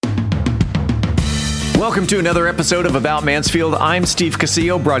Welcome to another episode of About Mansfield. I'm Steve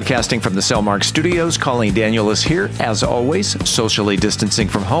Casillo, broadcasting from the Cellmark Studios. Colleen Daniel is here, as always, socially distancing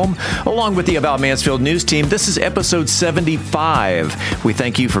from home, along with the About Mansfield news team. This is episode 75. We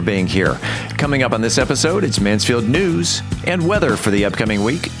thank you for being here. Coming up on this episode, it's Mansfield news and weather for the upcoming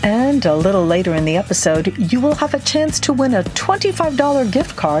week. And a little later in the episode, you will have a chance to win a $25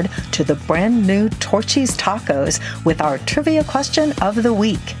 gift card to the brand new Torchy's Tacos with our trivia question of the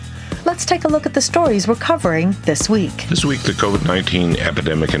week. Let's take a look at the stories we're covering this week. This week, the COVID-19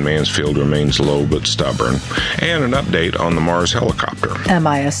 epidemic in Mansfield remains low but stubborn, and an update on the Mars helicopter.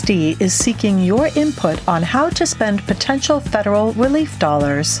 MISD is seeking your input on how to spend potential federal relief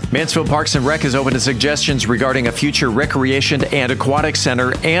dollars. Mansfield Parks and Rec is open to suggestions regarding a future recreation and aquatic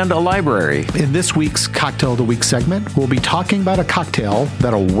center and a library. In this week's Cocktail of the Week segment, we'll be talking about a cocktail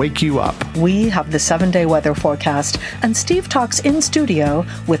that'll wake you up. We have the 7-day weather forecast, and Steve talks in studio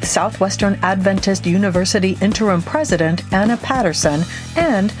with Southwestern Adventist University Interim President Anna Patterson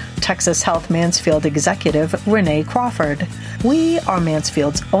and Texas Health Mansfield Executive Renee Crawford. We are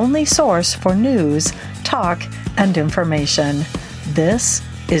Mansfield's only source for news, talk, and information. This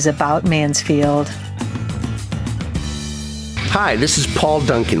is About Mansfield. Hi, this is Paul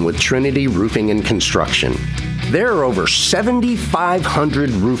Duncan with Trinity Roofing and Construction. There are over 7,500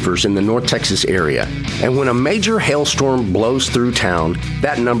 roofers in the North Texas area, and when a major hailstorm blows through town,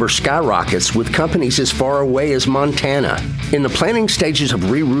 that number skyrockets with companies as far away as Montana. In the planning stages of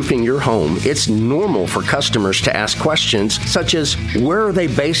re-roofing your home, it's normal for customers to ask questions such as, where are they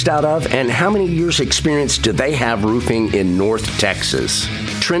based out of and how many years experience do they have roofing in North Texas?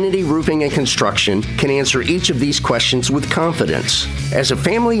 Trinity Roofing and Construction can answer each of these questions with confidence. As a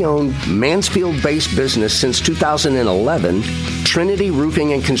family-owned, Mansfield-based business since 2011, Trinity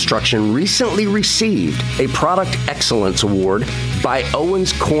Roofing and Construction recently received a Product Excellence Award by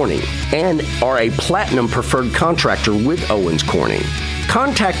Owens Corning and are a Platinum Preferred Contractor with Owens Corning.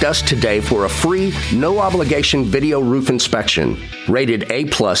 Contact us today for a free, no-obligation video roof inspection. Rated A+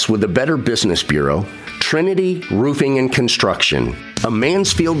 with the Better Business Bureau, Trinity Roofing and Construction, a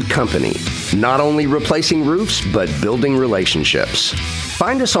Mansfield company, not only replacing roofs, but building relationships.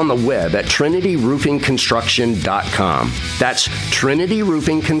 Find us on the web at trinityroofingconstruction.com. That's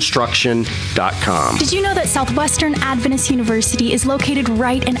trinityroofingconstruction.com. Did you know that Southwestern Adventist University is located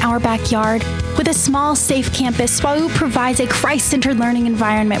right in our backyard? With a small, safe campus, SWAU provides a Christ-centered learning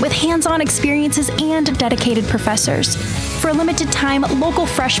environment with hands-on experiences and dedicated professors. For a limited time, local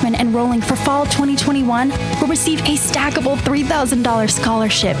freshmen enrolling for fall 2021 will receive a stackable $3,000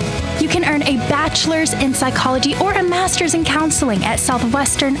 scholarship. You can earn a bachelor's in psychology or a master's in counseling at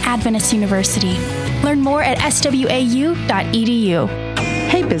Southwestern Adventist University. Learn more at swau.edu.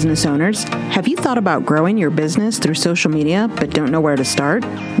 Hey business owners, have you thought about growing your business through social media but don't know where to start?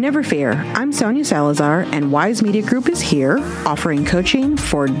 Never fear, I'm Sonia Salazar and Wise Media Group is here offering coaching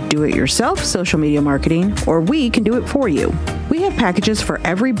for do-it-yourself social media marketing, or we can do it for you. We have packages for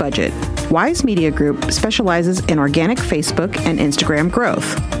every budget. Wise Media Group specializes in organic Facebook and Instagram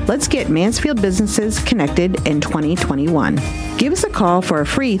growth. Let's get Mansfield businesses connected in 2021. Give us a call for a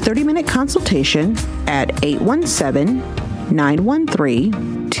free 30-minute consultation at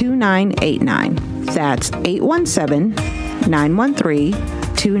 817-913-2989. That's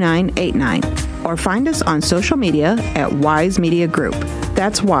 817-913-2989. Or find us on social media at Wise Media Group.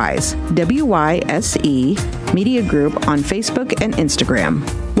 That's Wise, W-Y-S-E, Media Group on Facebook and Instagram.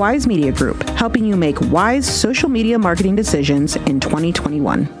 Wise Media Group, helping you make wise social media marketing decisions in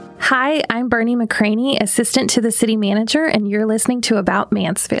 2021. Hi, I'm Bernie McCraney, assistant to the city manager, and you're listening to About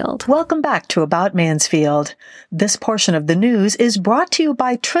Mansfield. Welcome back to About Mansfield. This portion of the news is brought to you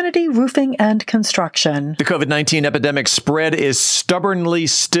by Trinity Roofing and Construction. The COVID-19 epidemic spread is stubbornly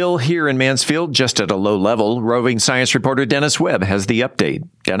still here in Mansfield, just at a low level. Roving science reporter Dennis Webb has the update.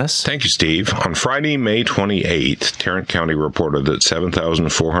 Dennis? Thank you, Steve. On Friday, May 28th, Tarrant County reported that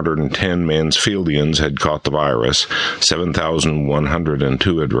 7,410 Mansfieldians had caught the virus,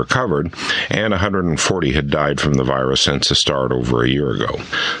 7,102 had recovered, and 140 had died from the virus since the start over a year ago.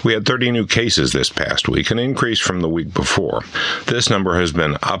 We had 30 new cases this past week, an increase from the week before. This number has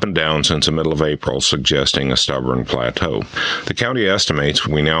been up and down since the middle of April, suggesting a stubborn plateau. The county estimates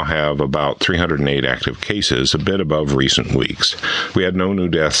we now have about 308 active cases, a bit above recent weeks. We had no new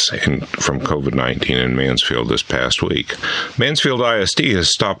deaths from COVID-19 in Mansfield this past week. Mansfield ISD has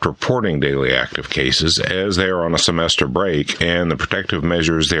stopped reporting daily active cases as they are on a semester break, and the protective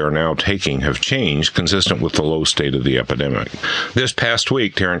measures they are now taking have changed, consistent with the low state of the epidemic. This past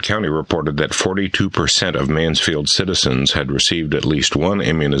week, Tarrant County reported that 42% of Mansfield citizens had received at least one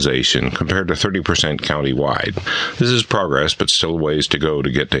immunization, compared to 30% countywide. This is progress, but still ways to go to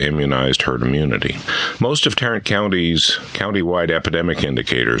get to immunized herd immunity. Most of Tarrant County's countywide epidemic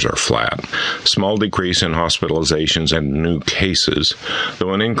indicators are flat. Small decrease in hospitalizations and new cases,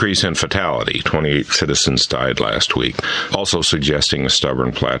 though an increase in fatality. 28 citizens died last week, also suggesting a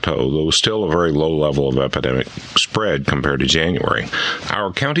stubborn plateau, though still a very low level of epidemic spread compared to January.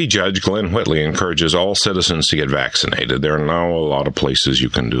 Our county judge, Glenn Whitley, encourages all citizens to get vaccinated. There are now a lot of places you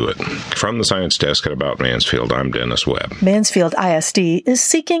can do it. From the Science Desk at About Mansfield, I'm Dennis Webb. Mansfield ISD is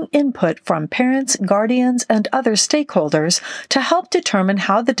seeking input from parents, guardians, and other stakeholders to help determine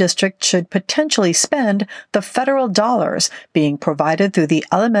how the district should potentially spend the federal dollars being provided through the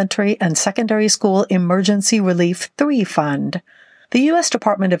Elementary and Secondary School Emergency Relief 3 Fund. The U.S.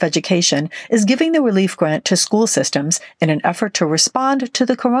 Department of Education is giving the relief grant to school systems in an effort to respond to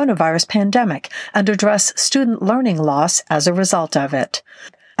the coronavirus pandemic and address student learning loss as a result of it.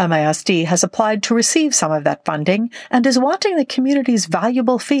 MISD has applied to receive some of that funding and is wanting the community's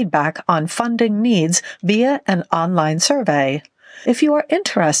valuable feedback on funding needs via an online survey. If you are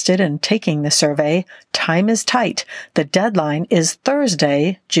interested in taking the survey, time is tight. The deadline is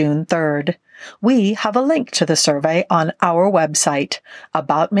Thursday, June 3rd. We have a link to the survey on our website,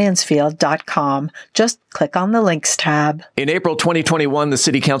 aboutmansfield.com. Just click on the Links tab. In April 2021, the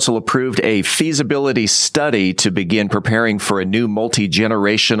City Council approved a feasibility study to begin preparing for a new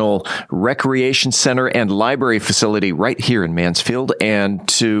multi-generational recreation center and library facility right here in Mansfield. And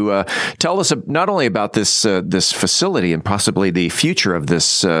to tell us not only about this facility and possibly the future of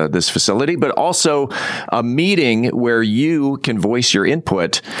this facility, but also a meeting where you can voice your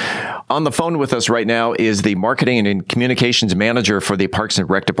input. On the phone with us right now is the Marketing and Communications Manager for the Parks and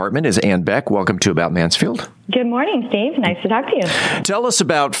Rec Department, is Ann Beck. Welcome to About Mansfield. Good morning, Steve. Nice to talk to you. Tell us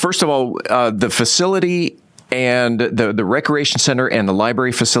about, first of all, the facility and the recreation center and the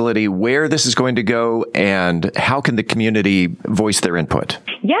library facility, where this is going to go, and how can the community voice their input?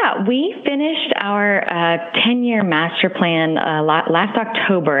 Yeah, we finished our 10-year master plan last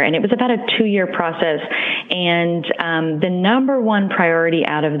October, and it was about a 2-year process. And the number one priority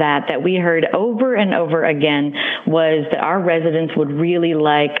out of that we heard over and over again was that our residents would really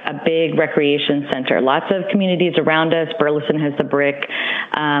like a big recreation center. Lots of communities around us, Burleson has the Brick,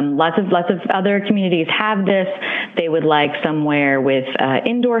 lots of other communities have this. They would like somewhere with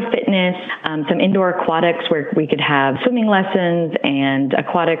indoor fitness, some indoor aquatics where we could have swimming lessons and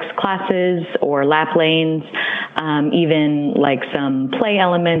aquatics classes or lap lanes, even like some play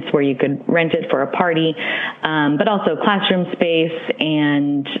elements where you could rent it for a party, but also classroom space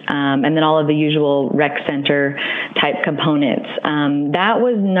and then all of the usual rec center type components. That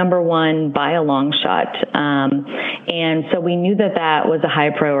was number one by a long shot. And so we knew that was a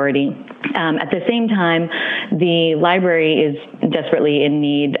high priority. At the same time, the library is desperately in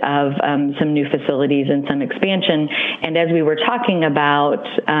need of some new facilities and some expansion. And as we were talking about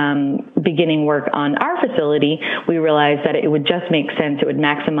beginning work on our facility, we realized that it would just make sense. It would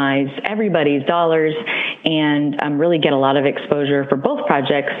maximize everybody's dollars and really get a lot of exposure for both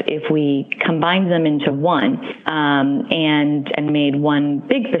projects if we combined them into one and made one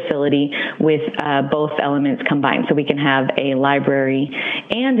big facility with both elements combined. So we can have a library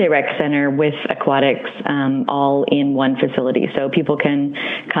and a rec center with aquatics all in one facility. So people can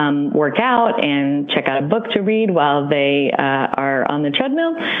come work out and check out a book to read while they are on the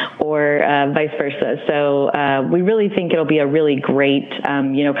treadmill, or vice versa. So we really think it'll be a really great,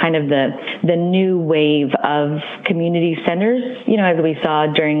 kind of the new wave of community centers. As we saw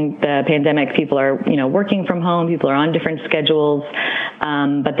during the pandemic, people are, working from home, people are on different schedules,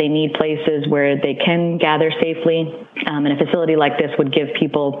 but they need places where they can gather safely. And a facility like this would give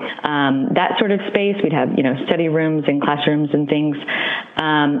people that sort of space. We'd have, study rooms and classrooms and things.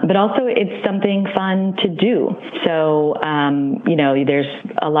 But also it's something fun to do. So, there's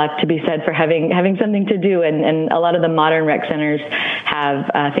a lot to be said for having something to do. And a lot of the modern rec centers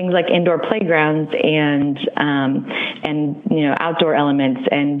have things like indoor playgrounds and outdoor elements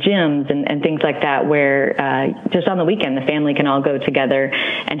and gyms and things like that, where just on the weekend, the family can all go together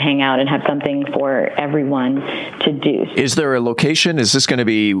and hang out and have something for everyone to do. Is there a location? Is this going to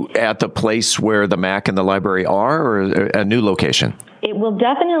be at the place where the MAC and the library are, or a new location? It will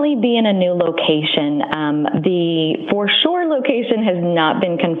definitely be in a new location. The for sure location has not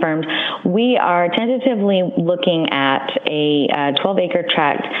been confirmed. We are tentatively looking at a 12-acre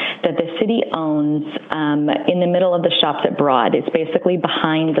tract that the city owns in the middle of the Shops at Broad. It's basically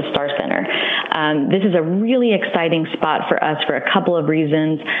behind the Star Center. This is a really exciting spot for us for a couple of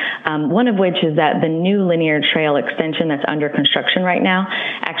reasons. One of which is that the new linear trail extension that's under construction right now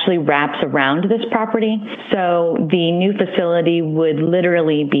actually wraps around this property. So the new facility would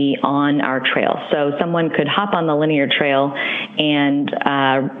literally be on our trail. So someone could hop on the linear trail and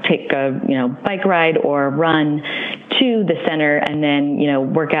take a bike ride or run to the center and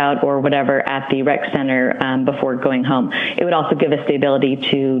then work out or whatever at the rec center before going home. It would also give us the ability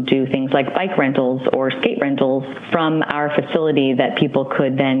to do things like bike rentals or skate rentals from our facility that people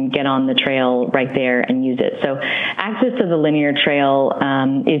could then get on the trail right there and use it. So access to the linear trail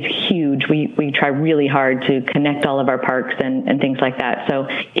is huge. We try really hard to connect all of our parks and things like that. So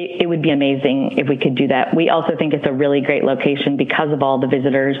it would be amazing if we could do that. We also think it's a really great location because of all the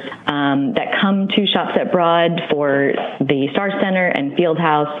visitors that come to Shops at Broad for the Star Center and Field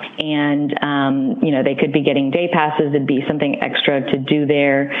House, and they could be getting day passes. It'd be something extra to do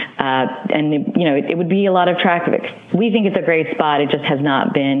there, and it would be a lot of traffic. We think it's a great spot. It just has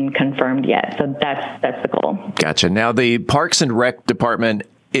not been confirmed yet. So that's the goal. Gotcha. Now the Parks and Rec Department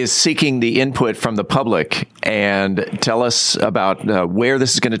is seeking the input from the public, and tell us about where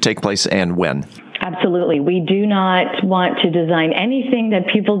this is going to take place and when. Absolutely. We do not want to design anything that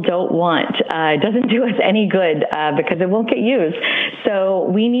people don't want. It doesn't do us any good because it won't get used. So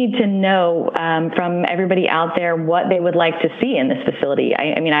we need to know from everybody out there what they would like to see in this facility.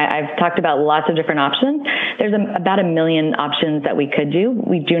 I've talked about lots of different options. There's about 1 million options that we could do.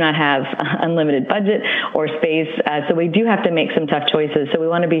 We do not have unlimited budget or space, so we do have to make some tough choices. So we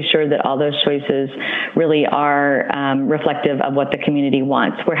want to be sure that all those choices really are reflective of what the community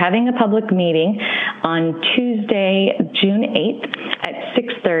wants. We're having a public meeting on Tuesday, June 8th at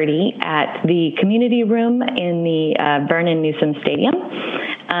 6:30 at the community room in the Vernon Newsom Stadium.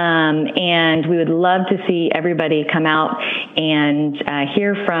 And we would love to see everybody come out and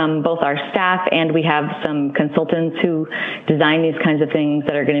hear from both our staff, and we have some consultants who design these kinds of things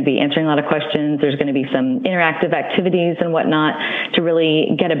that are going to be answering a lot of questions. There's going to be some interactive activities and whatnot to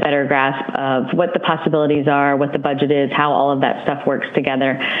really get a better grasp of what the possibilities are, what the budget is, how all of that stuff works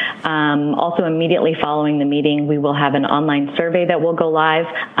together. Also, immediately following the meeting, we will have an online survey that will go live,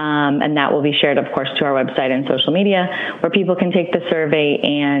 and that will be shared, of course, to our website and social media, where people can take the survey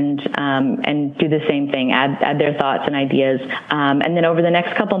and do the same thing, add their thoughts and ideas. And then over the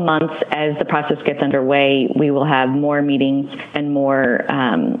next couple months, as the process gets underway, we will have more meetings and more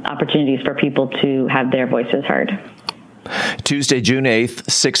opportunities for people to have their voices heard. Tuesday, June 8th,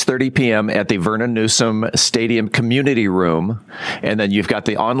 6:30 p.m. at the Vernon Newsom Stadium Community Room. And then you've got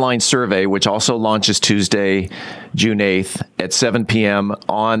the online survey, which also launches Tuesday, June 8th at 7 p.m.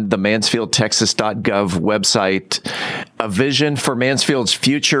 on the MansfieldTexas.gov website. A vision for Mansfield's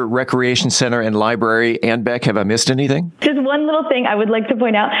future recreation center and library. Ann Beck, have I missed anything? Just one little thing I would like to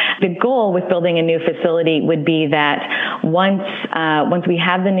point out. The goal with building a new facility would be that once we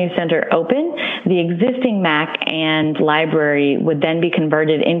have the new center open, the existing MAC and library would then be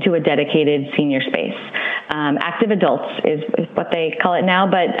converted into a dedicated senior space. Active adults is what they call it now,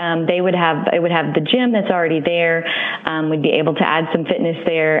 but it would have the gym that's already there. We'd be able to add some fitness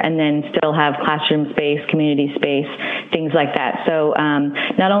there, and then still have classroom space, community space, things like that. So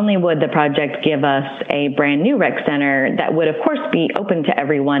not only would the project give us a brand new rec center that would, of course, be open to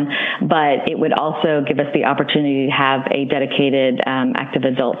everyone, but it would also give us the opportunity to have a dedicated active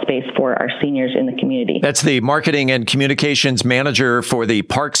adult space for our seniors in the community. That's the Marketing and Communications Manager for the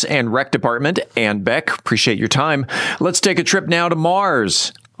Parks and Rec Department, Ann Beck. Appreciate your time. Let's take a trip now to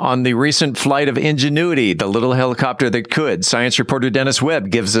Mars. On the recent flight of Ingenuity, the little helicopter that could, science reporter Dennis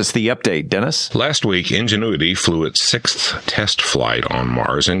Webb gives us the update. Dennis? Last week, Ingenuity flew its 6th test flight on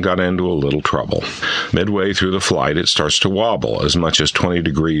Mars and got into a little trouble. Midway through the flight, it starts to wobble as much as 20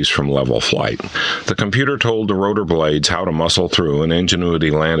 degrees from level flight. The computer told the rotor blades how to muscle through, and Ingenuity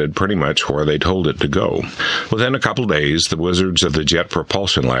landed pretty much where they told it to go. Within a couple days, the wizards of the Jet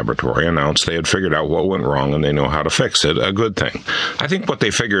Propulsion Laboratory announced they had figured out what went wrong and they know how to fix it, a good thing. I think what they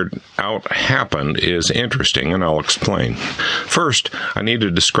figured figured out happened is interesting, and I'll explain. First, I need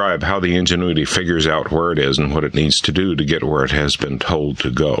to describe how the Ingenuity figures out where it is and what it needs to do to get where it has been told to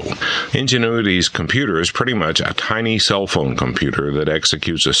go. Ingenuity's computer is pretty much a tiny cell phone computer that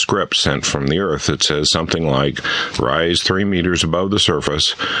executes a script sent from the Earth that says something like, rise 3 meters above the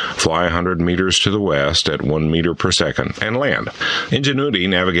surface, fly 100 meters to the west at 1 meter per second, and land. Ingenuity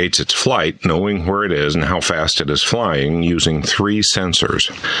navigates its flight knowing where it is and how fast it is flying using 3 sensors.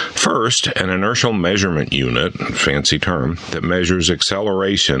 First, an inertial measurement unit, fancy term, that measures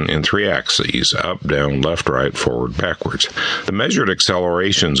acceleration in 3 axes, up, down, left, right, forward, backwards. The measured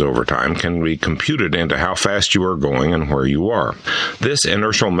accelerations over time can be computed into how fast you are going and where you are. This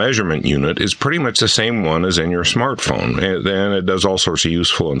inertial measurement unit is pretty much the same one as in your smartphone, and it does all sorts of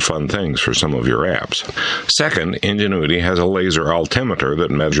useful and fun things for some of your apps. Second, Ingenuity has a laser altimeter that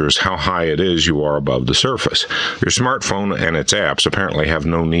measures how high it is you are above the surface. Your smartphone and its apps apparently have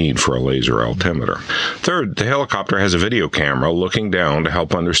no need for a laser altimeter. Third, the helicopter has a video camera looking down to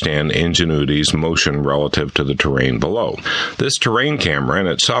help understand Ingenuity's motion relative to the terrain below. This terrain camera and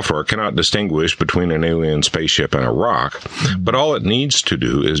its software cannot distinguish between an alien spaceship and a rock, but all it needs to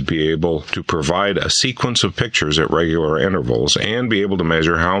do is be able to provide a sequence of pictures at regular intervals and be able to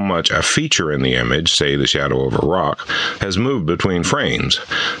measure how much a feature in the image, say the shadow of a rock, has moved between frames,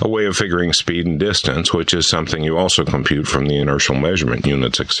 a way of figuring speed and distance, which is something you also compute from the inertial measurement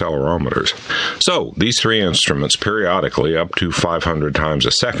unit's accelerometers. So, these 3 instruments periodically, up to 500 times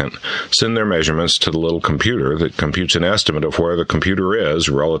a second, send their measurements to the little computer that computes an estimate of where the computer is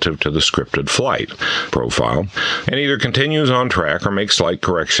relative to the scripted flight profile, and either continues on track or makes slight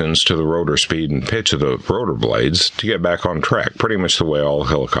corrections to the rotor speed and pitch of the rotor blades to get back on track, pretty much the way all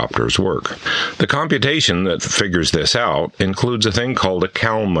helicopters work. The computation that figures this out includes a thing called a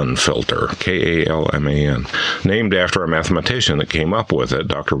Kalman filter, K-A-L-M-A-N, named after a mathematician that came up with it,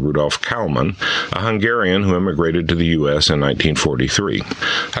 Dr. Rudolf Kalman, a Hungarian who immigrated to the U.S. in 1943.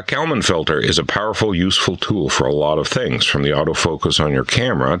 A Kalman filter is a powerful, useful tool for a lot of things, from the autofocus on your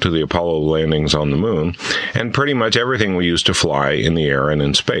camera to the Apollo landings on the moon, and pretty much everything we use to fly in the air and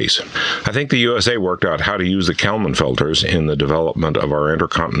in space. I think the USA worked out how to use the Kalman filters in the development of our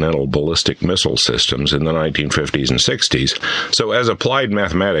intercontinental ballistic missile systems in the 1950s and 60s, so as applied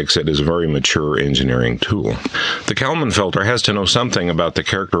mathematics, it is a very mature engineering tool. The Kalman filter has to know something about the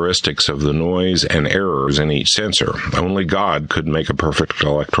characteristics of the noise and errors in each sensor. Only God could make a perfect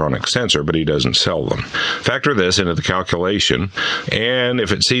electronic sensor, but he doesn't sell them. Factor this into the calculation, and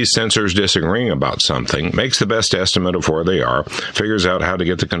if it sees sensors disagreeing about something, makes the best estimate of where they are, figures out how to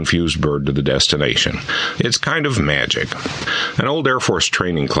get the confused bird to the destination. It's kind of magic. An old Air Force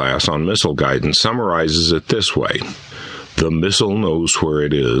training class on missile guidance summarizes it this way. The missile knows where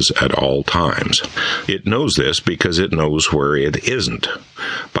it is at all times. It knows this because it knows where it isn't.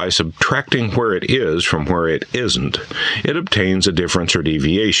 By subtracting where it is from where it isn't, it obtains a difference or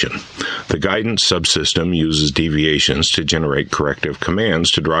deviation. The guidance subsystem uses deviations to generate corrective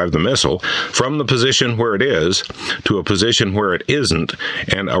commands to drive the missile from the position where it is to a position where it isn't,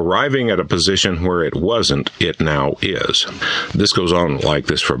 and arriving at a position where it wasn't, it now is. This goes on like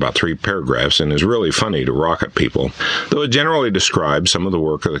this for about 3 paragraphs and is really funny to rocket people, though it generally describes some of the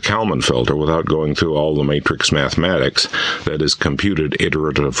work of the Kalman filter without going through all the matrix mathematics that is computed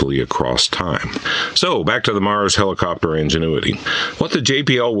iteratively across time. So, back to the Mars helicopter Ingenuity. What the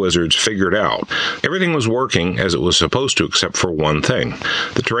JPL wizards figured out, everything was working as it was supposed to except for one thing.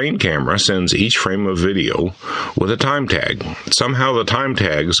 The terrain camera sends each frame of video with a time tag. Somehow the time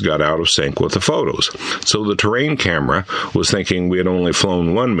tags got out of sync with the photos. So the terrain camera was thinking we had only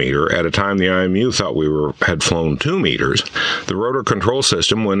flown 1 meter at a time the IMU thought we had flown 2 meters. The rotor control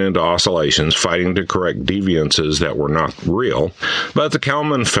system went into oscillations, fighting to correct deviances that were not real, but the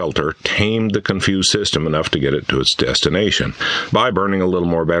Kalman filter tamed the confused system enough to get it to its destination by burning a little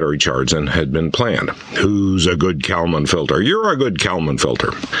more battery charge than had been planned. Who's a good Kalman filter? You're a good Kalman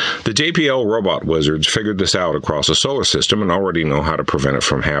filter. The JPL robot wizards figured this out across a solar system and already know how to prevent it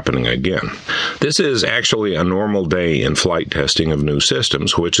from happening again. This is actually a normal day in flight testing of new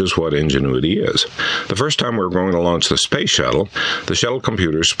systems, which is what Ingenuity is. The first time we were going to launch the space shuttle, the shuttle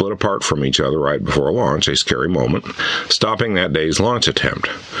computers split apart from each other right before launch, a scary moment, stopping that day's launch attempt.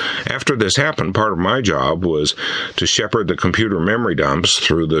 After this happened, part of my job was to shepherd the computer memory dumps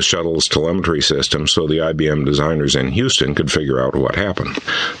through the shuttle's telemetry system so the IBM designers in Houston could figure out what happened.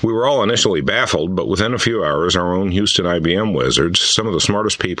 We were all initially baffled, but within a few hours, our own Houston IBM wizards, some of the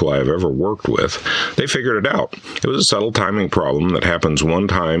smartest people I have ever worked with, they figured it out. It was a subtle timing problem that happens one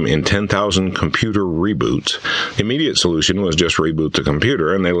time in 10,000 computer reboots. Immediate immediate solution was just reboot the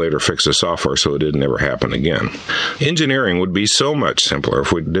computer, and they later fixed the software so it didn't ever happen again. Engineering would be so much simpler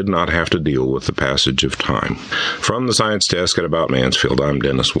if we did not have to deal with the passage of time. From the Science Desk at About Mansfield, I'm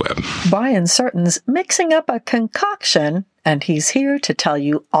Dennis Webb. Brian Surton's mixing up a concoction, and he's here to tell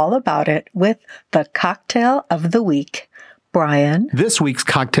you all about it with the Cocktail of the Week. Brian? This week's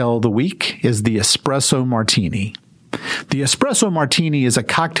Cocktail of the Week is the Espresso Martini. The Espresso Martini is a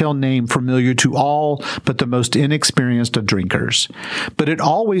cocktail name familiar to all but the most inexperienced of drinkers, but it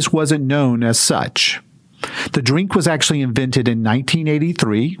always wasn't known as such. The drink was actually invented in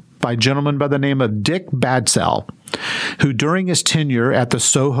 1983 by a gentleman by the name of Dick Badsell, who during his tenure at the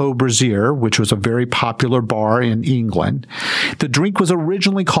Soho Brazier, which was a very popular bar in England, the drink was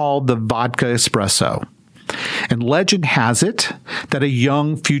originally called the vodka espresso. And legend has it that a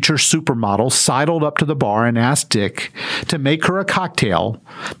young future supermodel sidled up to the bar and asked Dick to make her a cocktail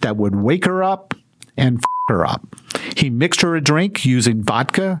that would wake her up and f*** her up. He mixed her a drink using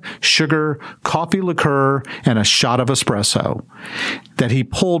vodka, sugar, coffee liqueur, and a shot of espresso that he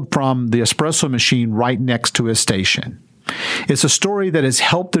pulled from the espresso machine right next to his station. It's a story that has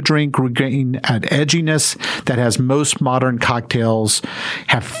helped the drink regain an edginess that has most modern cocktails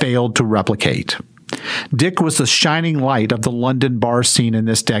have failed to replicate. Dick was the shining light of the London bar scene in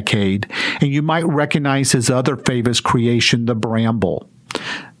this decade, and you might recognize his other famous creation, the Bramble,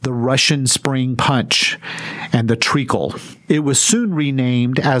 the Russian Spring Punch, and the Treacle. It was soon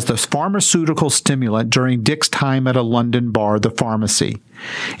renamed as the pharmaceutical stimulant during Dick's time at a London bar, the Pharmacy,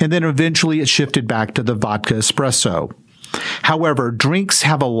 and then eventually it shifted back to the vodka espresso. However, drinks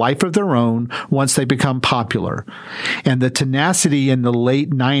have a life of their own once they become popular, and the tenacity in the late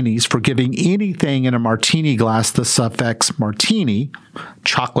 90s for giving anything in a martini glass the suffix martini,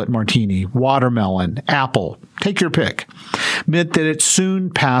 chocolate martini, watermelon, apple, take your pick, meant that it soon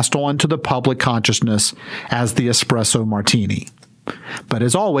passed on to the public consciousness as the espresso martini. But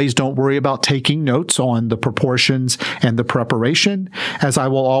as always, don't worry about taking notes on the proportions and the preparation, as I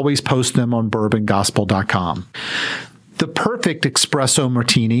will always post them on bourbongospel.com. The perfect espresso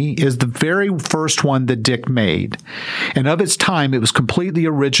martini is the very first one that Dick made, and of its time, it was completely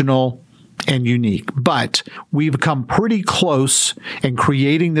original and unique. But we've come pretty close in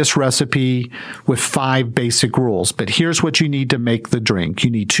creating this recipe with 5 basic rules. But here's what you need to make the drink. You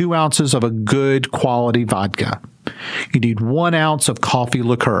need 2 ounces of a good quality vodka. You need 1 ounce of coffee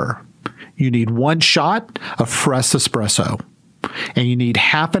liqueur. You need 1 shot of fresh espresso. And you need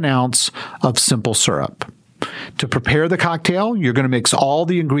half an ounce of simple syrup. To prepare the cocktail, you're going to mix all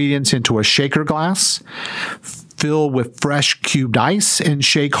the ingredients into a shaker glass, fill with fresh cubed ice, and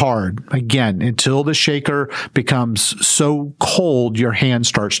shake hard, again, until the shaker becomes so cold your hand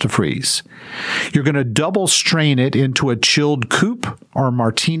starts to freeze. You're going to double strain it into a chilled coupe or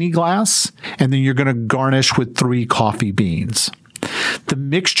martini glass, and then you're going to garnish with 3 coffee beans. The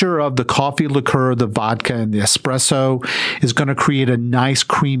mixture of the coffee liqueur, the vodka, and the espresso is going to create a nice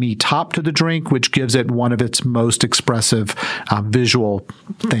creamy top to the drink, which gives it one of its most expressive visual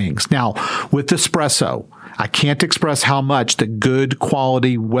things. Now, with espresso, I can't express how much the good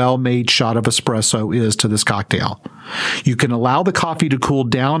quality, well-made shot of espresso is to this cocktail. You can allow the coffee to cool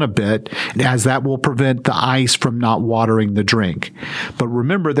down a bit, as that will prevent the ice from not watering the drink. But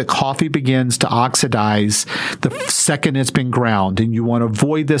remember that coffee begins to oxidize the second it's been ground, and you want to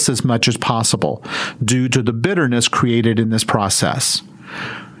avoid this as much as possible due to the bitterness created in this process.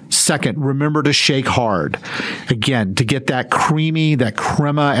 Second, remember to shake hard. Again, to get that creamy, that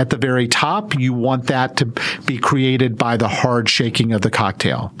crema at the very top, you want that to be created by the hard shaking of the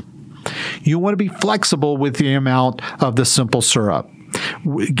cocktail. You want to be flexible with the amount of the simple syrup.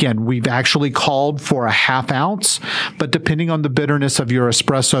 Again, we've actually called for a half ounce, but depending on the bitterness of your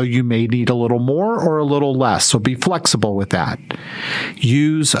espresso, you may need a little more or a little less, so be flexible with that.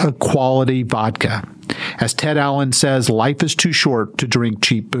 Use a quality vodka. As Ted Allen says, life is too short to drink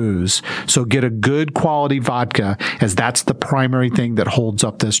cheap booze, so get a good quality vodka, as that's the primary thing that holds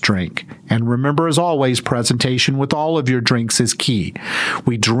up this drink. And remember, as always, presentation with all of your drinks is key.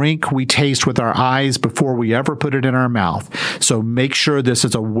 We drink, we taste with our eyes before we ever put it in our mouth. So make sure this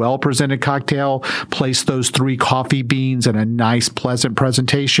is a well-presented cocktail. Place those 3 coffee beans in a nice, pleasant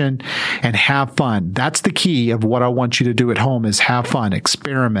presentation, and have fun. That's the key of what I want you to do at home, is have fun,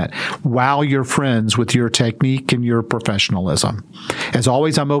 experiment, wow your friends with your technique and your professionalism. As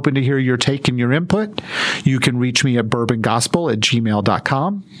always, I'm open to hear your take and your input. You can reach me at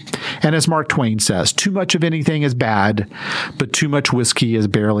bourbongospel@gmail.com. And as Mark Twain says, too much of anything is bad, but too much whiskey is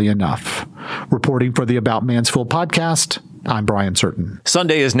barely enough. Reporting for the About Mansfield podcast, I'm Brian Certain.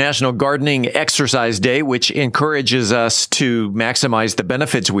 Sunday is National Gardening Exercise Day, which encourages us to maximize the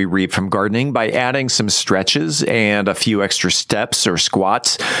benefits we reap from gardening by adding some stretches and a few extra steps or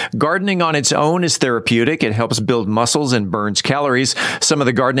squats. Gardening on its own is therapeutic. It helps build muscles and burns calories. Some of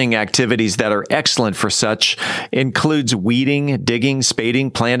the gardening activities that are excellent for such includes weeding, digging, spading,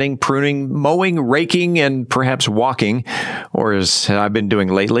 planting, pruning, mowing, raking, and perhaps walking, or as I've been doing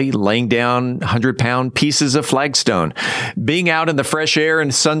lately, laying down 100-pound pieces of flagstone. Being out in the fresh air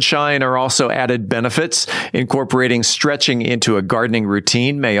and sunshine are also added benefits. Incorporating stretching into a gardening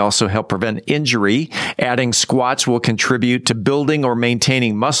routine may also help prevent injury. Adding squats will contribute to building or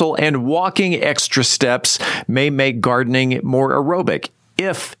maintaining muscle, and walking extra steps may make gardening more aerobic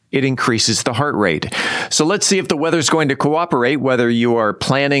if it increases the heart rate. So let's see if the weather's going to cooperate, whether you are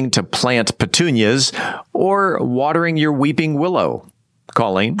planning to plant petunias or watering your weeping willow.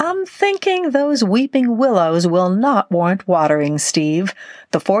 Colleen? I'm thinking those weeping willows will not warrant watering, Steve.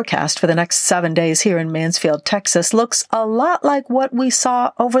 The forecast for the next 7 days here in Mansfield, Texas looks a lot like what we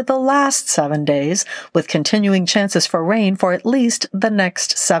saw over the last 7 days, with continuing chances for rain for at least the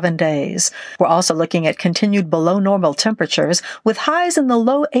next 7 days. We're also looking at continued below normal temperatures, with highs in the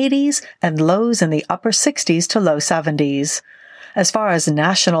low 80s and lows in the upper 60s to low 70s. As far as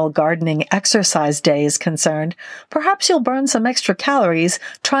National Gardening Exercise Day is concerned, perhaps you'll burn some extra calories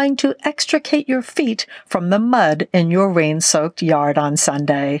trying to extricate your feet from the mud in your rain-soaked yard on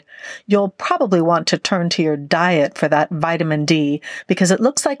Sunday. You'll probably want to turn to your diet for that vitamin D, because it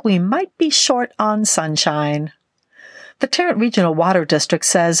looks like we might be short on sunshine. The Tarrant Regional Water District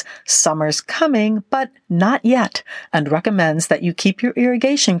says summer's coming, but not yet, and recommends that you keep your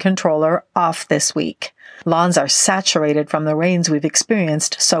irrigation controller off this week. Lawns are saturated from the rains we've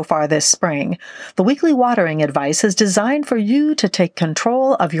experienced so far this spring. The weekly watering advice is designed for you to take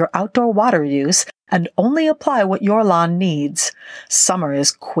control of your outdoor water use and only apply what your lawn needs. Summer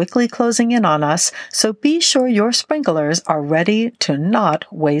is quickly closing in on us, so be sure your sprinklers are ready to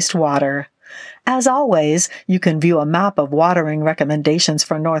not waste water. As always, you can view a map of watering recommendations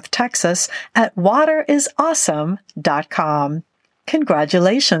for North Texas at waterisawesome.com.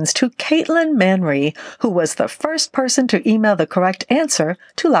 Congratulations to Caitlin Manry, who was the first person to email the correct answer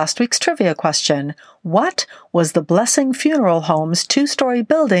to last week's trivia question. What was the Blessing Funeral Home's 2-story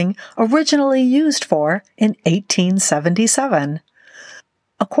building originally used for in 1877?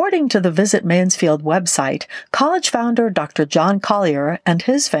 According to the Visit Mansfield website, college founder Dr. John Collier and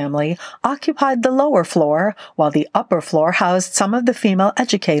his family occupied the lower floor, while the upper floor housed some of the female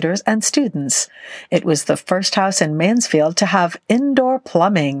educators and students. It was the first house in Mansfield to have indoor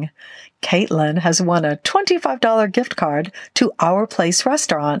plumbing. Caitlin has won a $25 gift card to Our Place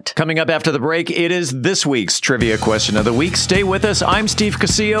restaurant. Coming up after the break, it is this week's Trivia Question of the Week. Stay with us. I'm Steve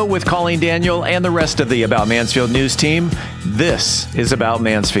Casillo with Colleen Daniel and the rest of the About Mansfield news team. This is About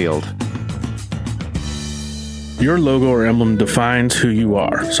Mansfield. Your logo or emblem defines who you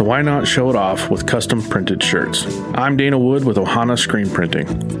are, so why not show it off with custom printed shirts? I'm Dana Wood with Ohana Screen Printing.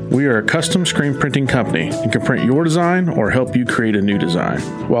 We are a custom screen printing company and can print your design or help you create a new design.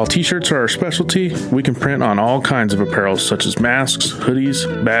 While t-shirts are our specialty, we can print on all kinds of apparel such as masks, hoodies,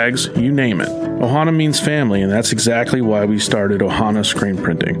 bags, you name it. Ohana means family, and that's exactly why we started Ohana Screen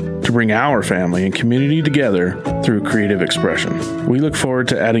Printing, to bring our family and community together through creative expression. We look forward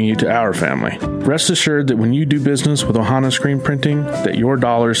to adding you to our family. Rest assured that when you do business with Ohana Screen Printing, that your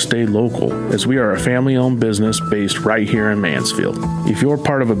dollars stay local, as we are a family-owned business based right here in Mansfield. If you're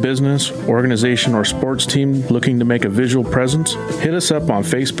part of a business, organization, or sports team looking to make a visual presence, hit us up on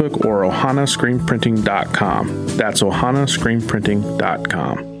Facebook or ohanascreenprinting.com. That's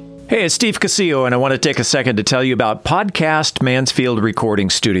ohanascreenprinting.com. Hey, it's Steve Casillo, and I want to take a second to tell you about Podcast Mansfield Recording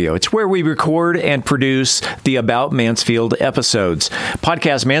Studio. It's where we record and produce the About Mansfield episodes.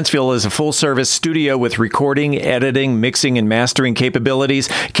 Podcast Mansfield is a full-service studio with recording, editing, mixing, and mastering capabilities.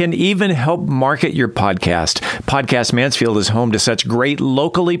 Can even help market your podcast. Podcast Mansfield is home to such great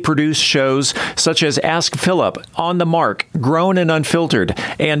locally produced shows such as Ask Philip, On the Mark, Grown and Unfiltered,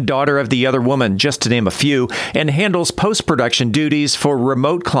 and Daughter of the Other Woman, just to name a few, and handles post-production duties for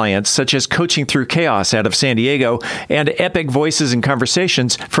remote clients such as Coaching Through Chaos out of San Diego and Epic Voices and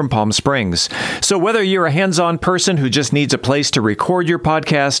Conversations from Palm Springs. So whether you're a hands-on person who just needs a place to record your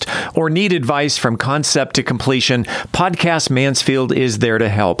podcast or need advice from concept to completion, Podcast Mansfield is there to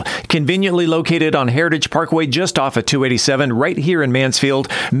help. Conveniently located on Heritage Parkway just off of 287 right here in Mansfield.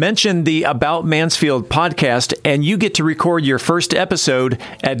 Mention the About Mansfield podcast and you get to record your first episode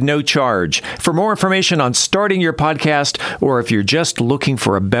at no charge. For more information on starting your podcast or if you're just looking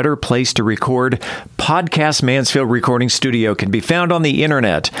for a better better place to record? Podcast Mansfield Recording Studio can be found on the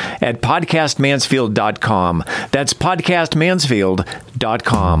internet at podcastmansfield.com. That's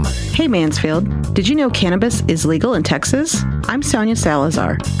podcastmansfield.com. Hey Mansfield, did you know cannabis is legal in Texas? I'm Sonia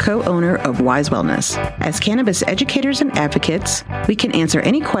Salazar, co-owner of Wise Wellness. As cannabis educators and advocates, we can answer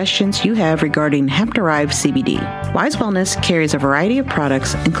any questions you have regarding hemp-derived CBD. Wise Wellness carries a variety of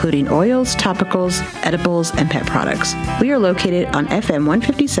products, including oils, topicals, edibles, and pet products. We are located on FM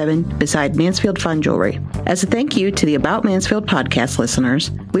 157 beside Mansfield Fun Jewelry. As a thank you to the About Mansfield podcast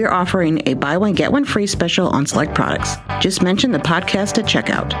listeners, we are offering a buy one, get one free special on select products. Just mention the podcast at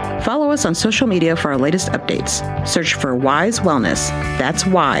checkout. Follow us on social media for our latest updates. Search for Wise Wellness. That's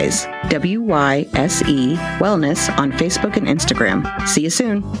Wise, W-Y-S-E, Wellness on Facebook and Instagram. See you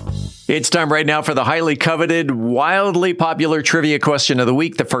soon. It's time right now for the highly coveted, wildly popular trivia question of the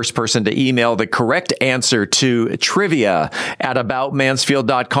week. The first person to email the correct answer to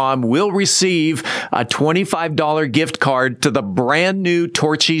trivia@aboutmansfield.com will receive a $25 gift card to the brand new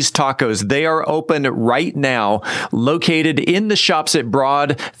Torchy's Tacos. They are open right now, located in the Shops at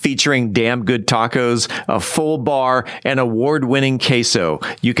Broad, featuring damn good tacos, a full bar, and award-winning queso.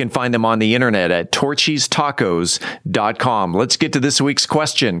 You can find them on the internet at torchy'stacos.com. Let's get to this week's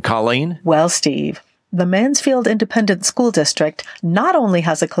question. Colleen? Well, Steve, the Mansfield Independent School District not only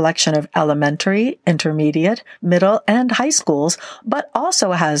has a collection of elementary, intermediate, middle, and high schools, but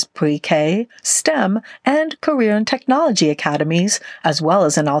also has pre-K, STEM, and career and technology academies, as well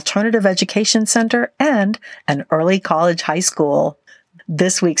as an alternative education center and an early college high school.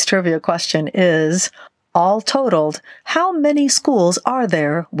 This week's trivia question is, all totaled, how many schools are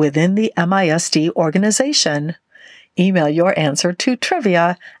there within the MISD organization? Email your answer to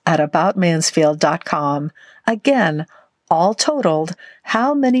trivia@aboutmansfield.com. Again, all totaled,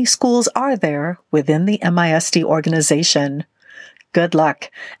 how many schools are there within the MISD organization? Good luck.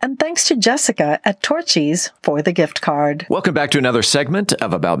 And thanks to Jessica at Torchy's for the gift card. Welcome back to another segment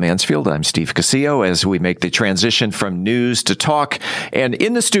of About Mansfield. I'm Steve Casillo as we make the transition from news to talk. And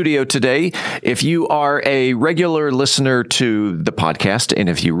in the studio today, if you are a regular listener to the podcast, and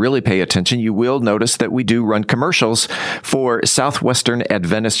if you really pay attention, you will notice that we do run commercials for Southwestern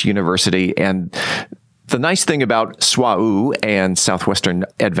Adventist University. And the nice thing about SWAU and Southwestern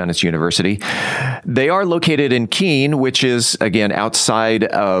Adventist University, they are located in Keene, which is, again, outside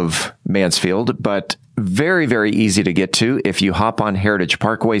of Mansfield, but very, very easy to get to. If you hop on Heritage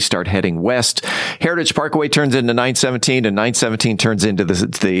Parkway, start heading west. Heritage Parkway turns into 917, and 917 turns into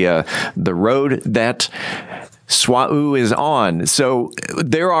the road that SWAU is on. So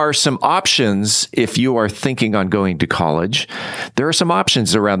there are some options if you are thinking on going to college. There are some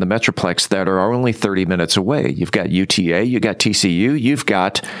options around the Metroplex that are only 30 minutes away. You've got UTA, you've got TCU, you've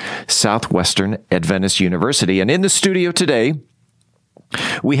got Southwestern Adventist University. And in the studio today,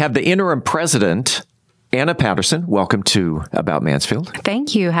 we have the interim president, Anna Patterson. Welcome to About Mansfield.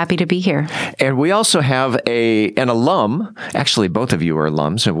 Thank you. Happy to be here. And we also have an alum. Actually, both of you are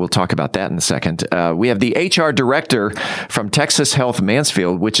alums, and we'll talk about that in a second. We have the HR director from Texas Health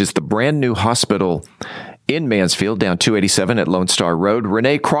Mansfield, which is the brand new hospital in Mansfield, down 287 at Lone Star Road.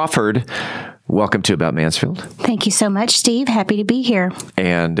 Renee Crawford, welcome to About Mansfield. Thank you so much, Steve. Happy to be here.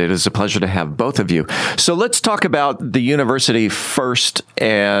 And it is a pleasure to have both of you. So let's talk about the university first.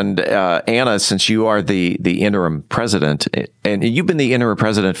 And Anna, since you are the interim president, and you've been the interim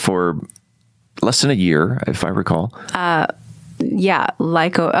president for less than a year, if I recall. Yeah,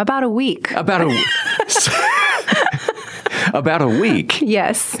 like about a week. About a week.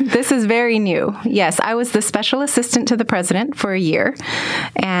 Yes, this is very new. Yes, I was the special assistant to the president for a year,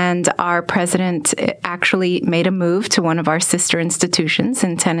 and our president actually made a move to one of our sister institutions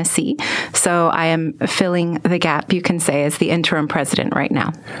in Tennessee. So I am filling the gap, you can say, as the interim president right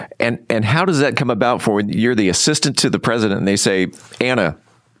now. And how does that come about for when you're the assistant to the president and they say, Anna,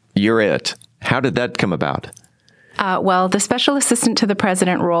 you're it? How did that come about? Well, the special assistant to the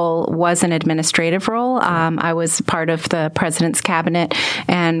president role was an administrative role. I was part of the president's cabinet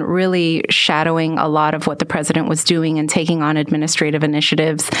and really shadowing a lot of what the president was doing and taking on administrative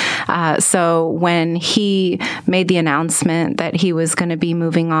initiatives. So when he made the announcement that he was going to be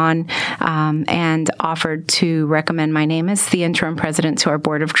moving on and offered to recommend my name as the interim president to our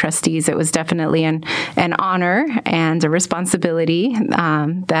board of trustees, it was definitely an honor and a responsibility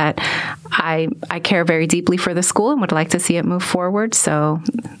that I care very deeply for the school and would like to see it move forward. So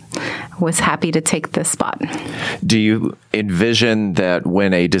was happy to take this spot. Do you envision that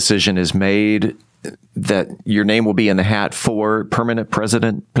when a decision is made that your name will be in the hat for permanent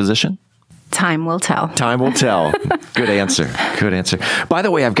president position? Time will tell. Time will tell. Good answer. Good answer. By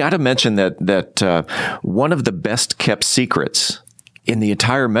the way, I've got to mention that one of the best kept secrets in the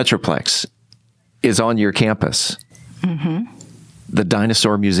entire Metroplex is on your campus. Mm-hmm. The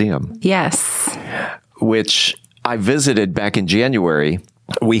Dinosaur Museum. Yes. Which I visited back in January.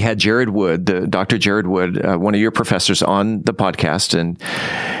 We had Jared Wood, Dr. Jared Wood, one of your professors, on the podcast,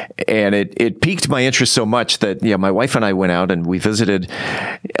 and it piqued my interest so much that my wife and I went out and we visited.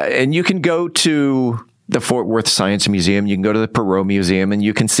 And you can go to the Fort Worth Science Museum, you can go to the Perot Museum, and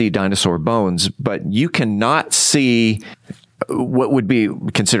you can see dinosaur bones, but you cannot see what would be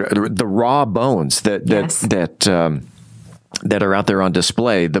considered the raw bones that are out there on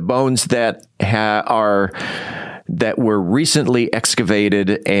display. The bones that that were recently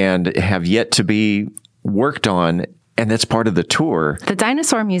excavated and have yet to be worked on, and that's part of the tour. The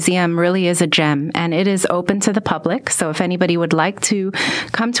Dinosaur Museum really is a gem, and it is open to the public. So if anybody would like to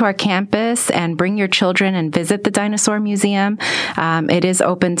come to our campus and bring your children and visit the Dinosaur Museum, it is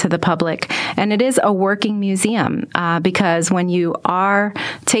open to the public. And it is a working museum because when you are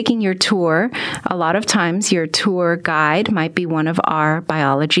taking your tour, a lot of times your tour guide might be one of our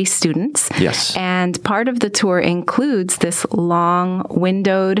biology students. Yes. And part of the tour includes this long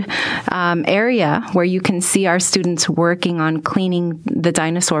windowed area where you can see our students working on cleaning the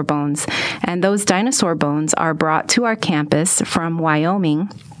dinosaur bones. And those dinosaur bones are brought to our campus from Wyoming.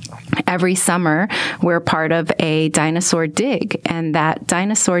 Every summer, we're part of a dinosaur dig, and that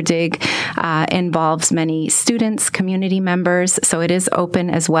dinosaur dig involves many students, community members, so it is open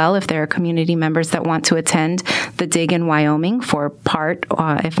as well if there are community members that want to attend the dig in Wyoming for part,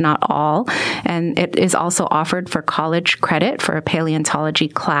 if not all, and it is also offered for college credit for a paleontology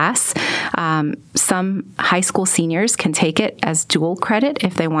class. Some high school seniors can take it as dual credit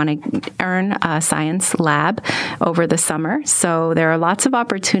if they want to earn a science lab over the summer, so there are lots of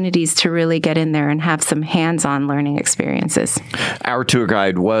opportunities to really get in there and have some hands-on learning experiences. Our tour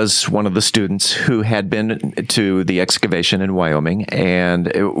guide was one of the students who had been to the excavation in Wyoming,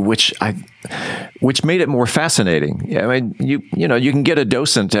 and which made it more fascinating. I mean, you can get a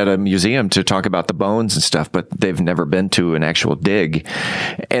docent at a museum to talk about the bones and stuff, but they've never been to an actual dig.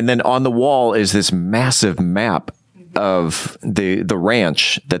 And then on the wall is this massive map of the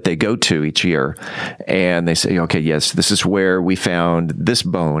ranch that they go to each year, and they say, okay, yes, this is where we found this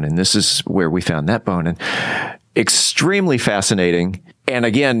bone, and this is where we found that bone, and extremely fascinating. And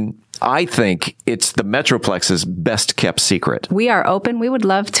again, I think it's the Metroplex's best kept secret. We are open. We would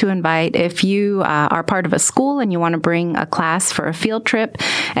love to invite, if you are part of a school and you want to bring a class for a field trip,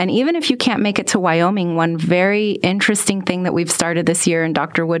 and even if you can't make it to Wyoming, one very interesting thing that we've started this year, and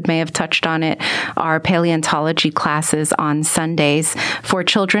Dr. Wood may have touched on it, are paleontology classes on Sundays for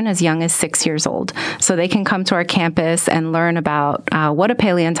children as young as 6 years old. So they can come to our campus and learn about what a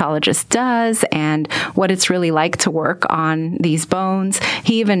paleontologist does and what it's really like to work on these bones.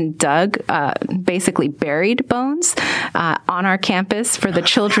 He even basically buried bones on our campus for the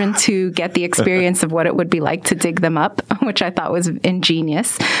children to get the experience of what it would be like to dig them up, which I thought was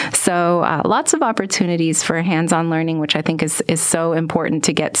ingenious. So lots of opportunities for hands-on learning, which I think is so important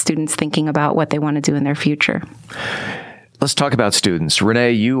to get students thinking about what they want to do in their future. Let's talk about students.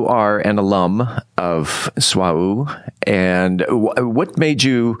 Renee, you are an alum of SWAU, and what made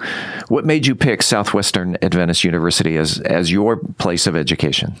you pick Southwestern Adventist University as your place of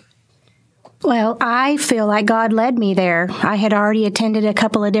education? Well, I feel like God led me there. I had already attended a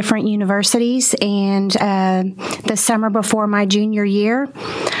couple of different universities, and the summer before my junior year,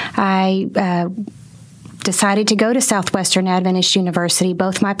 I decided to go to Southwestern Adventist University.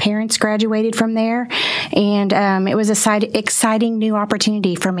 Both my parents graduated from there, and it was an exciting new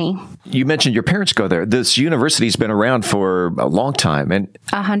opportunity for me. You mentioned your parents go there. This university's been around for a long time.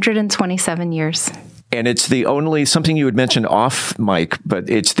 127 years. And it's the only, something you had mentioned off mic, but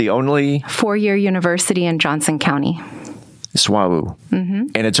it's the only 4-year university in Johnson County. SWAU. Mm-hmm.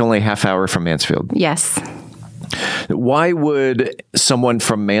 And it's only a half hour from Mansfield. Yes. Why would someone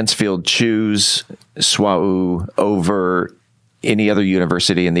from Mansfield choose SWAU over any other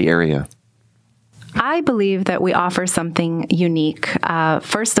university in the area? I believe that we offer something unique.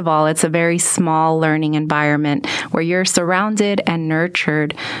 First of all, it's a very small learning environment where you're surrounded and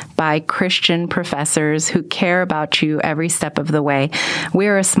nurtured by Christian professors who care about you every step of the way.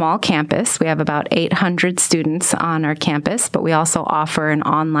 We're a small campus. We have about 800 students on our campus, but we also offer an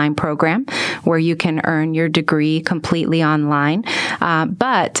online program where you can earn your degree completely online.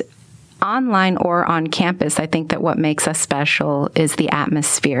 But online or on campus, I think that what makes us special is the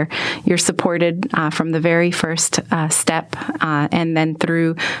atmosphere. You're supported from the very first step and then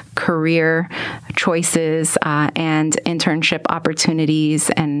through career choices and internship opportunities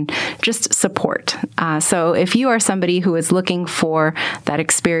and just support. So if you are somebody who is looking for that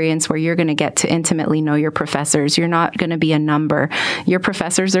experience where you're going to get to intimately know your professors, you're not going to be a number. Your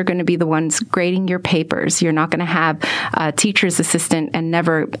professors are going to be the ones grading your papers. You're not going to have a teacher's assistant and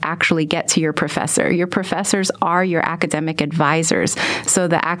never actually get to your professor. Your professors are your academic advisors. So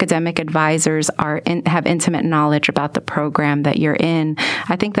the academic advisors have intimate knowledge about the program that you're in.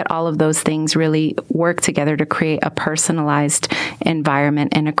 I think that all of those things really work together to create a personalized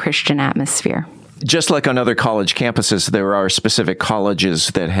environment in a Christian atmosphere. Just like on other college campuses, there are specific colleges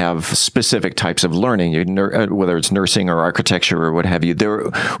that have specific types of learning, whether it's nursing or architecture or what have you.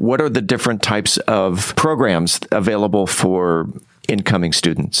 What are the different types of programs available for incoming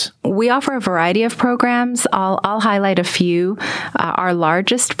students? We offer a variety of programs. I'll highlight a few. Our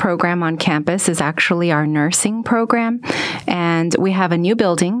largest program on campus is actually our nursing program, and we have a new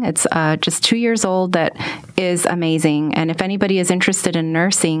building. It's just 2 years old that is amazing. And if anybody is interested in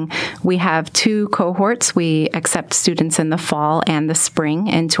nursing, we have 2 cohorts. We accept students in the fall and the spring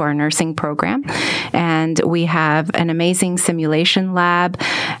into our nursing program, and we have an amazing simulation lab,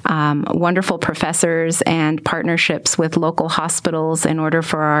 wonderful professors, and partnerships with local hospitals in order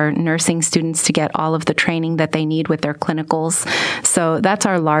for our nursing students to get all of the training that they need with their clinicals. So that's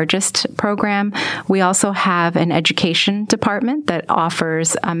our largest program. We also have an education department that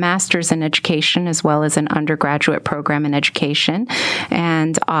offers a master's in education as well as an undergraduate program in education,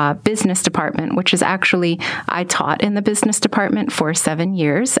 and a business department, which is actually, I taught in the business department for 7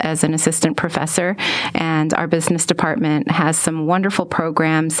 years as an assistant professor, and our business department has some wonderful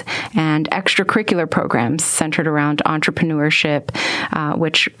programs and extracurricular programs centered around entrepreneurship,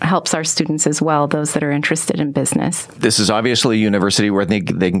 which helps our students as well, those that are interested in business. This is obviously a university where they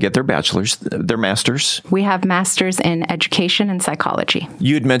can get their bachelor's, their master's. We have masters in education and psychology.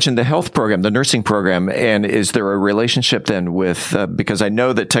 You'd mentioned the health program, the nursing program, and is there a relationship then with, because I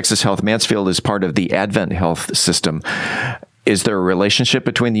know that Texas Health Mansfield is part of the Advent Health system. Is there a relationship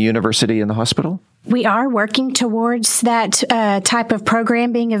between the university and the hospital? We are working towards that type of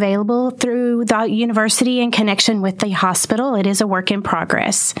program being available through the university in connection with the hospital. It is a work in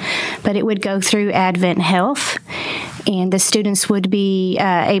progress, but it would go through Advent Health, and the students would be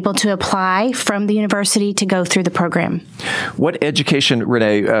able to apply from the university to go through the program. What education,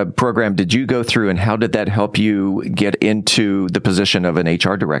 Renee, program did you go through, and how did that help you get into the position of an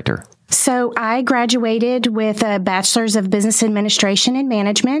HR director? So I graduated with a Bachelor's of Business Administration and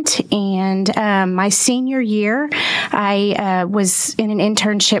Management, and my senior year, I was in an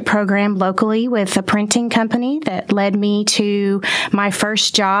internship program locally with a printing company that led me to my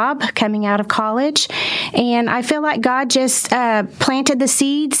first job coming out of college. And I feel like God just planted the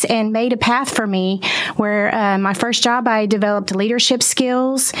seeds and made a path for me where my first job, I developed leadership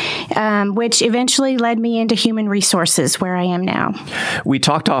skills, which eventually led me into human resources where I am now. We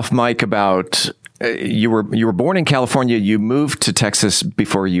talked off mic about you were born in California. You moved to Texas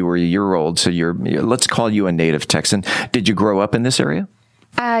before you were a year old. So let's call you a native Texan. Did you grow up in this area?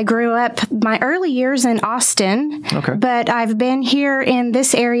 I grew up my early years in Austin, but I've been here in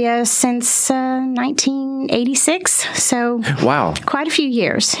this area since 1986. So wow, quite a few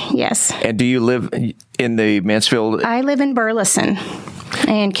years. Yes. And do you live in the Mansfield? I live in Burleson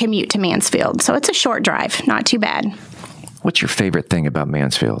and commute to Mansfield. So it's a short drive, not too bad. What's your favorite thing about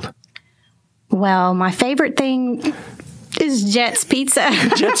Mansfield? Well, my favorite thing is Jets Pizza.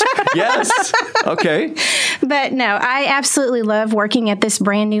 Jets, yes. Okay. But no, I absolutely love working at this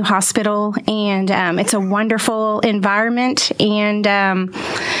brand new hospital, and it's a wonderful environment, and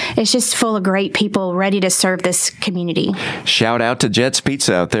it's just full of great people ready to serve this community. Shout out to Jets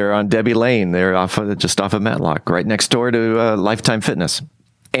Pizza out there on Debbie Lane. They're just off of Matlock, right next door to Lifetime Fitness.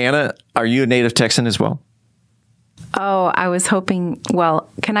 Anna, are you a native Texan as well? Oh, I was hoping, well,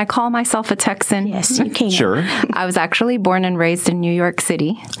 can I call myself a Texan? Yes, you can. Sure. I was actually born and raised in New York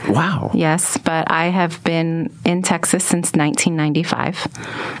City. Wow. Yes, but I have been in Texas since 1995.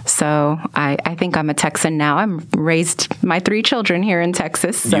 So I think I'm a Texan now. I'm raised my 3 children here in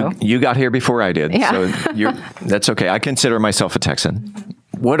Texas. So you got here before I did. Yeah. So that's okay. I consider myself a Texan.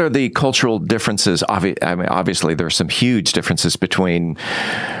 What are the cultural differences? Obviously, there are some huge differences between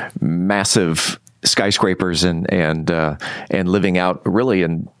massive skyscrapers and living out really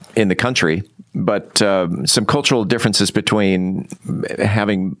in the country, but some cultural differences between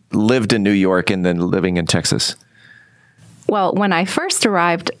having lived in New York and then living in Texas. Well, when I first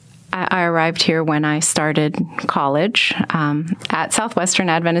arrived, I arrived here when I started college at Southwestern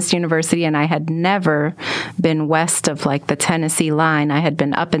Adventist University, and I had never been west of like the Tennessee line. I had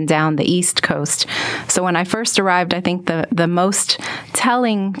been up and down the East Coast. So when I first arrived, I think the most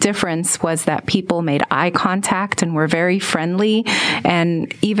telling difference was that people made eye contact and were very friendly,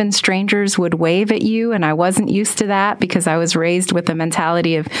 and even strangers would wave at you. And I wasn't used to that because I was raised with the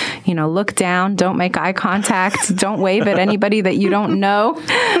mentality of, look down, don't make eye contact, don't wave at anybody that you don't know.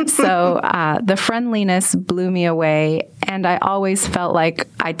 So the friendliness blew me away, and I always felt like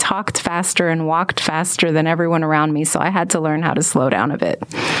I talked faster and walked faster than everyone around me, so I had to learn how to slow down a bit.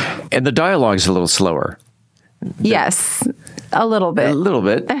 And the dialogue's a little slower. Yes, a little bit. A little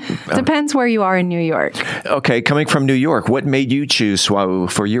bit. Depends where you are in New York. Okay, coming from New York, what made you choose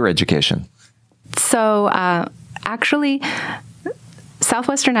SWAU for your education? So actually,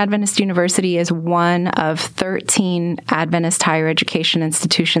 Southwestern Adventist University is one of 13 Adventist higher education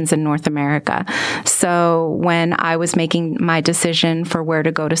institutions in North America. So when I was making my decision for where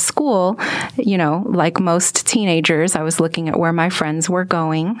to go to school, like most teenagers, I was looking at where my friends were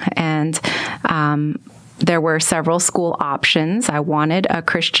going, and there were several school options. I wanted a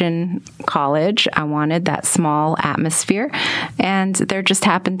Christian college. I wanted that small atmosphere. And there just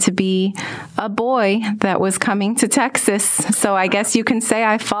happened to be a boy that was coming to Texas. So I guess you can say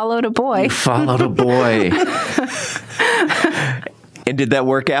I followed a boy. You followed a boy. And did that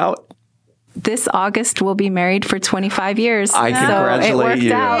work out? This August we'll be married for 25 years. I congratulate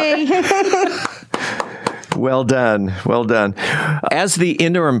you. Out. Well done. Well done. As the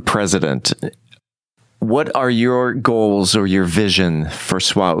interim president, what are your goals or your vision for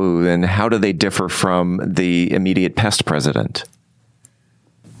SWAU, and how do they differ from the immediate past president?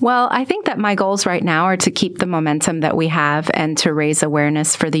 Well, I think that my goals right now are to keep the momentum that we have and to raise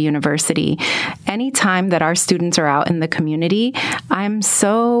awareness for the university. Anytime that our students are out in the community, I'm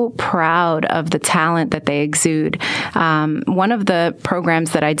so proud of the talent that they exude. One of the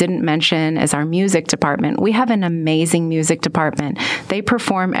programs that I didn't mention is our music department. We have an amazing music department. They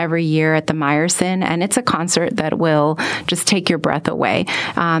perform every year at the Meyerson, and it's a concert that will just take your breath away.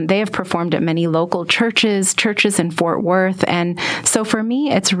 They have performed at many local churches in Fort Worth. And so for me,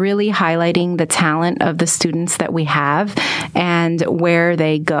 it's really highlighting the talent of the students that we have and where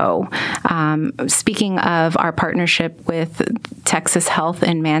they go. Speaking of our partnership with Texas Health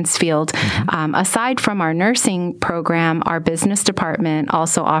in Mansfield, aside from our nursing program, our business department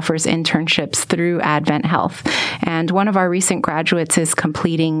also offers internships through Advent Health. And one of our recent graduates is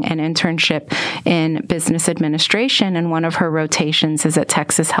completing an internship in business administration, and one of her rotations is at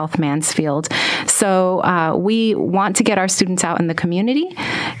Texas Health Mansfield. So we want to get our students out in the community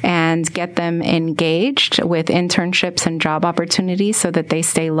and get them engaged with internships and job opportunities so that they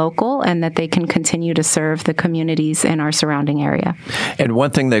stay local and that they can continue to serve the communities in our surrounding area. And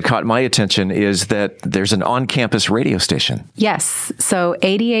one thing that caught my attention is that there's an on-campus radio station. Yes. So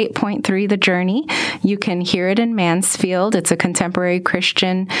 88.3 The Journey. You can hear it in Mansfield. It's a contemporary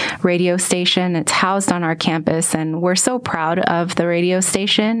Christian radio station. It's housed on our campus, and we're so proud of the radio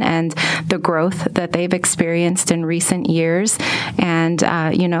station and the growth that they've experienced in recent years. And,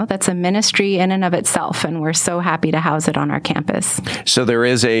 that's a ministry in and of itself, and we're so happy to house it on our campus. So there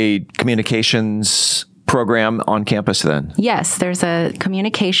is a communications program on campus then? Yes, there's a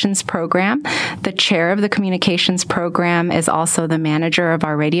communications program. The chair of the communications program is also the manager of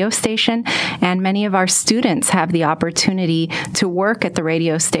our radio station, and many of our students have the opportunity to work at the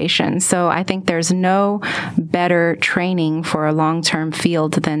radio station. So I think there's no better training for a long-term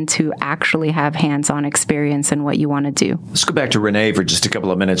field than to actually have hands-on experience in what you want to do. Let's go back to Renee for just a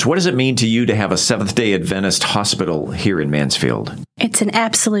couple of minutes. What does it mean to you to have a Seventh-day Adventist hospital here in Mansfield? It's an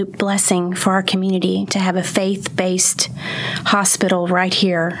absolute blessing for our community to have a faith-based hospital right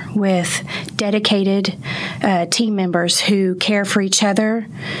here with dedicated team members who care for each other,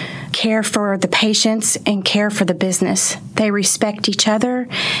 care for the patients, and care for the business. They respect each other,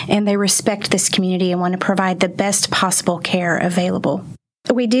 and they respect this community and want to provide the best possible care available.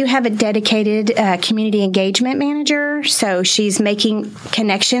 We do have a dedicated community engagement manager, so she's making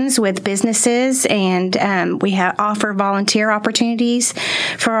connections with businesses, and we offer volunteer opportunities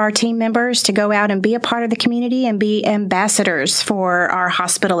for our team members to go out and be a part of the community and be ambassadors for our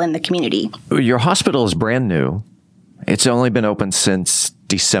hospital in the community. Your hospital is brand new. It's only been open since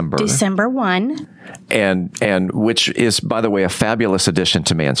December 1. And which is, by the way, a fabulous addition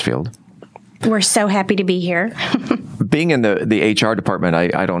to Mansfield. We're so happy to be here. being in the HR department,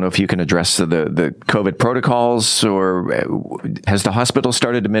 I don't know if you can address the COVID protocols, or has the hospital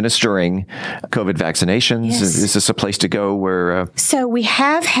started administering COVID vaccinations? Yes. Is this a place to go where? So we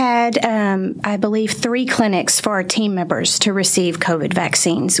have had, I believe, 3 clinics for our team members to receive COVID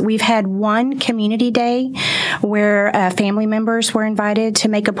vaccines. We've had one community day where family members were invited to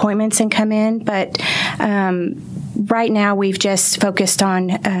make appointments and come in, but right now we've just focused on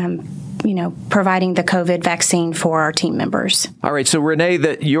providing the COVID vaccine for our team members. All right. So, Renee,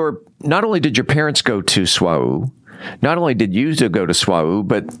 not only did your parents go to SWAU, not only did you go to SWAU,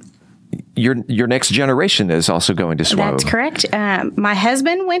 but your next generation is also going to SWAU. That's correct. My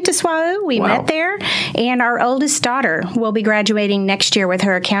husband went to SWAU. We met there. And our oldest daughter will be graduating next year with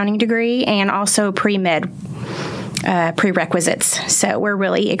her accounting degree and also pre-med prerequisites. So we're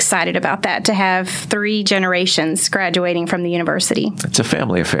really excited about that, to have 3 generations graduating from the university. It's a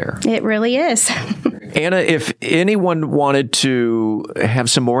family affair. It really is. Anna, if anyone wanted to have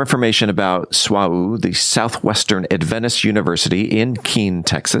some more information about SWAU, the Southwestern Adventist University in Keene,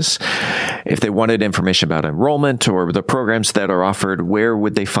 Texas, if they wanted information about enrollment or the programs that are offered, where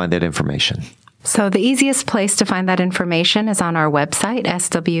would they find that information? So the easiest place to find that information is on our website,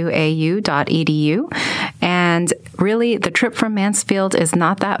 swau.edu. And really, the trip from Mansfield is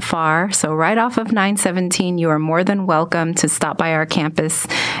not that far. So right off of 917, you are more than welcome to stop by our campus.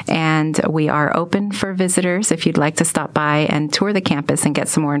 And we are open for visitors if you'd like to stop by and tour the campus and get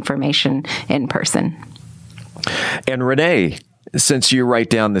some more information in person. And Renee, since you're right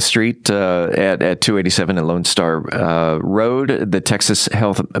down the street at 287 and Lone Star Road, the Texas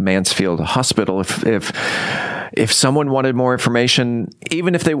Health Mansfield Hospital, if someone wanted more information,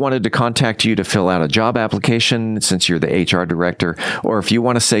 even if they wanted to contact you to fill out a job application, since you're the HR director, or if you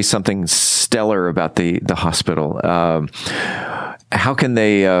want to say something stellar about the hospital, how can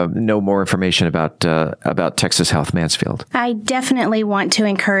they know more information about Texas Health Mansfield? I definitely want to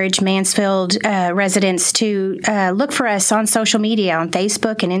encourage Mansfield residents to look for us on social media, on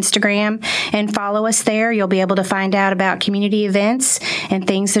Facebook and Instagram, and follow us there. You'll be able to find out about community events and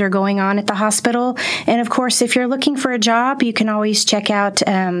things that are going on at the hospital. And of course, if you're looking for a job, you can always check out,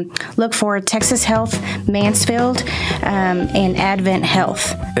 look for Texas Health Mansfield and Advent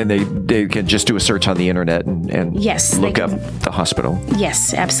Health. And they can just do a search on the internet and yes, look up the hospital.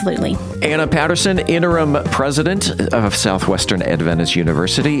 Yes, absolutely. Anna Patterson, Interim President of Southwestern Adventist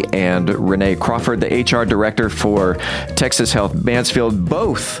University, and Renee Crawford, the HR Director for Texas Health Mansfield,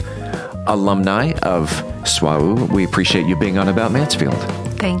 both alumni of SWAU. We appreciate you being on About Mansfield.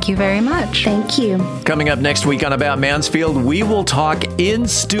 Thank you very much. Thank you. Coming up next week on About Mansfield, we will talk in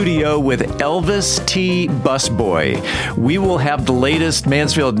studio with Elvis T. Busboy. We will have the latest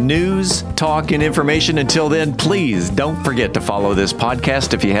Mansfield news, talk, and information. Until then, please don't forget to follow this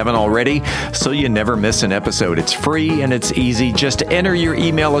podcast if you haven't already, so you never miss an episode. It's free and it's easy. Just enter your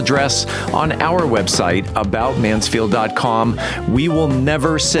email address on our website, aboutmansfield.com. We will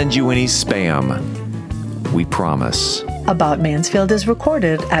never send you any spam. We promise. About Mansfield is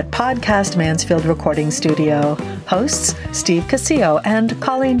recorded at Podcast Mansfield Recording Studio. Hosts Steve Casillo and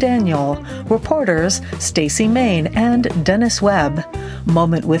Colleen Daniel. Reporters Stacy Main and Dennis Webb.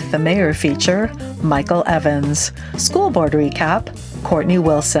 Moment with the Mayor feature Michael Evans. School Board recap Courtney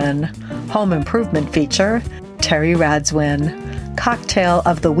Wilson. Home Improvement feature Terry Radzwin. Cocktail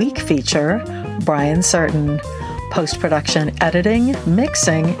of the Week feature Brian Certain. Post-production editing,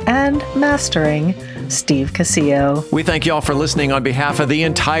 mixing, and mastering Steve Casillo. We thank you all for listening. On behalf of the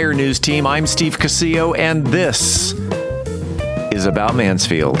entire news team, I'm Steve Casillo, and this is About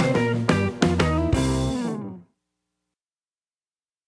Mansfield.